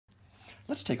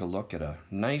let's take a look at a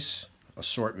nice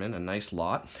assortment, a nice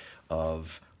lot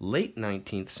of late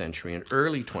 19th century and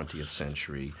early 20th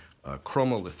century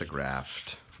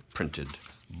chromolithographed printed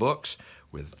books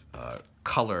with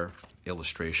color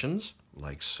illustrations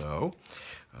like so.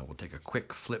 We'll take a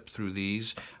quick flip through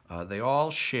these. They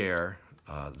all share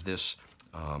this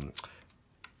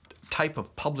type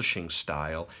of publishing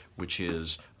style, which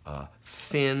is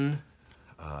thin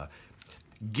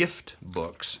gift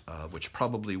books, which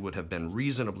probably would have been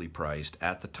reasonably priced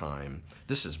at the time.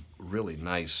 This is really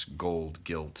nice gold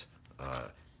gilt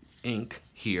ink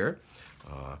here.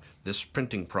 This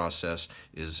printing process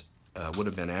would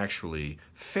have been actually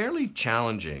fairly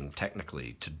challenging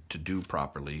technically to do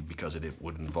properly, because it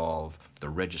would involve the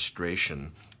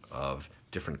registration of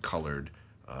different colors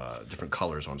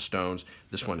on stones.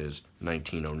 This one is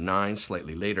 1909,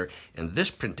 slightly later, and this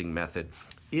printing method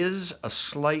is a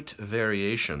slight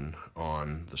variation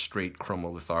on the straight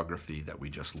chromolithography that we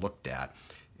just looked at.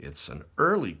 It's an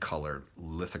early color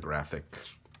lithographic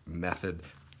method,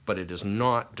 but it is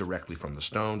not directly from the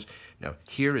stones. Now,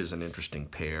 here is an interesting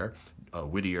pair,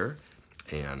 Whittier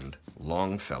and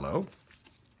Longfellow.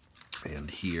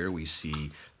 And here we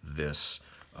see this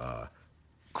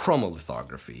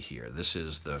chromolithography here. This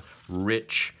is the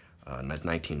rich,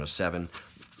 1907,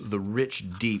 the rich,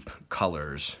 deep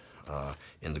colors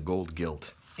in the gold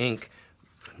gilt ink.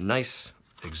 Nice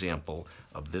example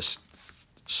of this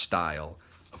style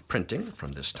of printing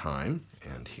from this time.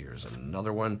 And here's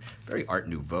another one, very Art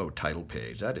Nouveau title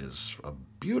page. That is a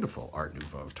beautiful Art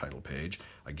Nouveau title page.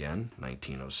 Again,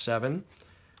 1907.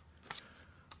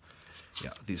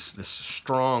 Yeah, this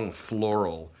strong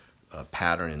floral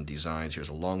pattern and designs. Here's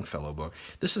a Longfellow book.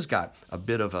 This has got a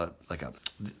bit of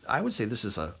I would say this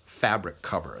is a fabric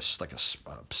cover, like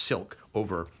a silk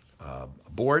over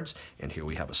boards. And here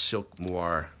we have a silk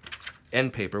moire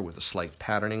end paper with a slight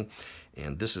patterning.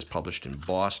 And this is published in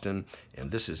Boston, and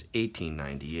this is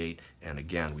 1898. And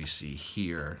again, we see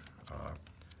here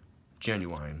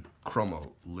genuine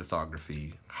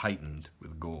chromolithography heightened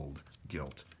with gold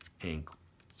gilt ink.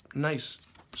 Nice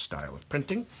style of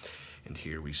printing. And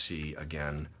here we see,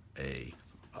 again, a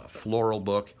floral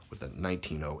book with a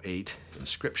 1908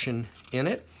 inscription in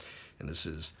it. And this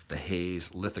is the Hayes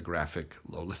Lithographing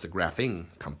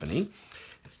Company.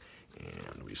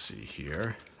 And we see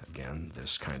here, again,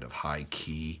 this kind of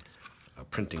high-key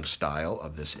printing style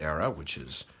of this era, which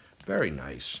is very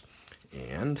nice.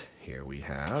 And here we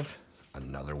have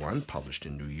another one published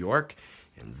in New York.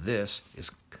 And this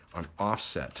is an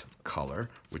offset color,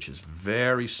 which is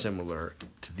very similar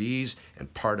to these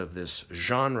and part of this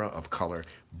genre of color,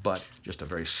 but just a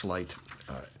very slight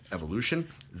evolution.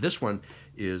 This one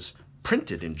is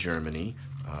printed in Germany.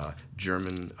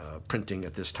 German printing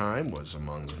at this time was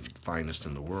among the finest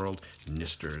in the world,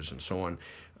 Nisters and so on.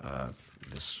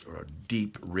 This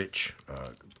deep, rich,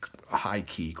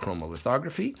 high-key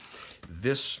chromolithography.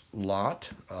 This lot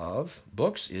of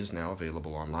books is now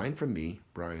available online from me,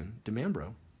 Brian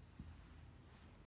DeMambro.